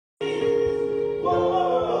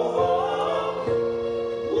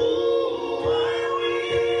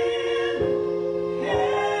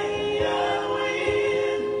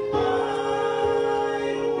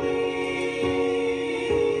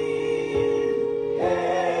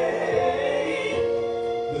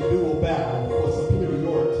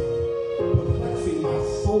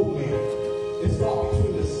walk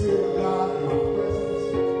between the Spirit of God and my presence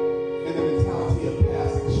and the mentality of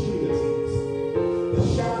past extremities. The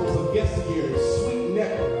shackles of yesteryear's sweet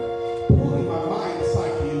nectar, pulling my mind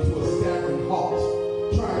psyche into a staggering halt,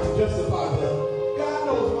 trying to justify the God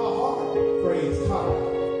knows my heart phrase comment.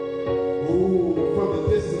 Ooh, from the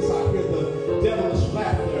distance I hear the devilish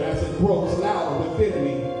laughter as it grows louder within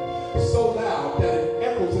me, so loud that it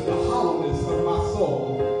echoes in the hollowness of my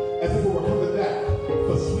soul, as if it were coming back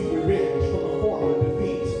for sweet revenge from a former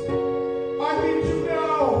defeat. I need you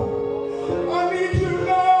now! I need you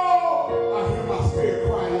now! I hear my spirit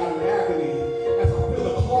crying out in agony as I feel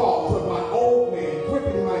the claws of my old man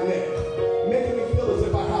gripping my neck, making me feel as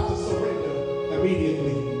if I have to surrender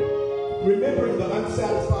immediately. Remembering the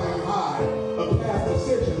unsatisfying high of past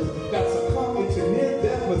decisions that succumb into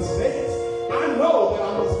near-death mistakes, I know that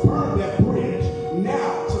I must burn that bridge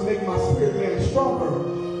now to make my spirit man stronger.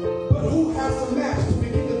 But who has the match to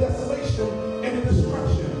begin the desolation and the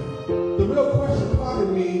destruction? The real question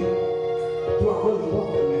bothering me, do I really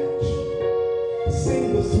want the match?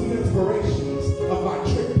 Seeing the sweet inspirations of my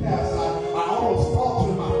trick past, I almost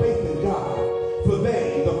falter in my faith in God. For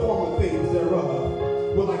they, the former things thereof,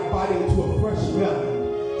 were like biting into a fresh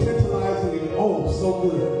melon, tantalizing and oh so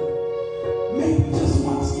good. Maybe just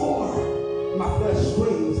once more. My flesh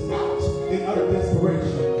screams out in utter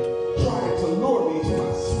desperation, trying to lure me to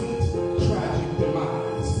my sweet, tragic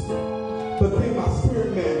demise. But then my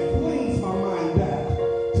spirit man flings my mind back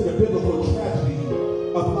to the biblical tragedy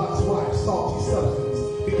of Lot's wife's salty substance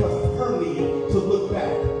because of her need to look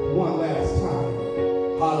back one last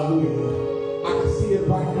time. Hallelujah. I can see it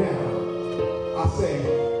right now. I say,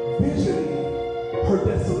 visioning her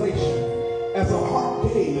desolation as her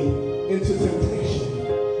heart gave into temptation,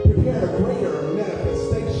 prepared a greater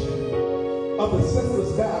manifestation of the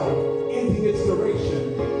senseless battle, ending its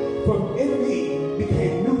duration. From in me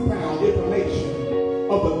became newfound information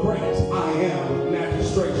of the great I am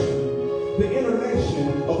magistration. The inner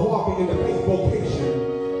nation of walking in the faith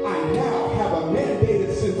vocation, I now have a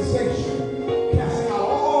mandated sensation, casting out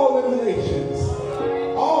all limitations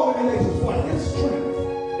for his strength.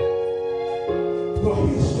 For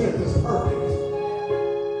his strength is perfect.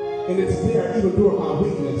 And it's there even during my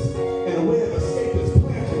weakness, and a way of escape is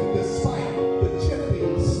planted despite the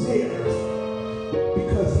tempting snares,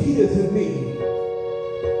 because he is in me,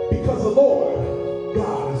 because the Lord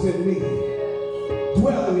God is in me,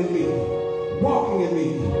 dwelling in me, walking in me,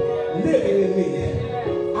 living in me.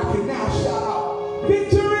 I can now shout out,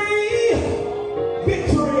 victory!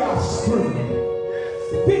 Victory I scream,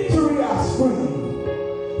 victory I scream,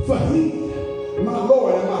 for he, my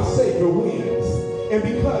Lord and my Savior, wins. And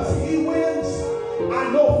because he wins,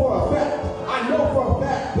 I know for a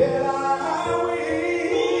fact that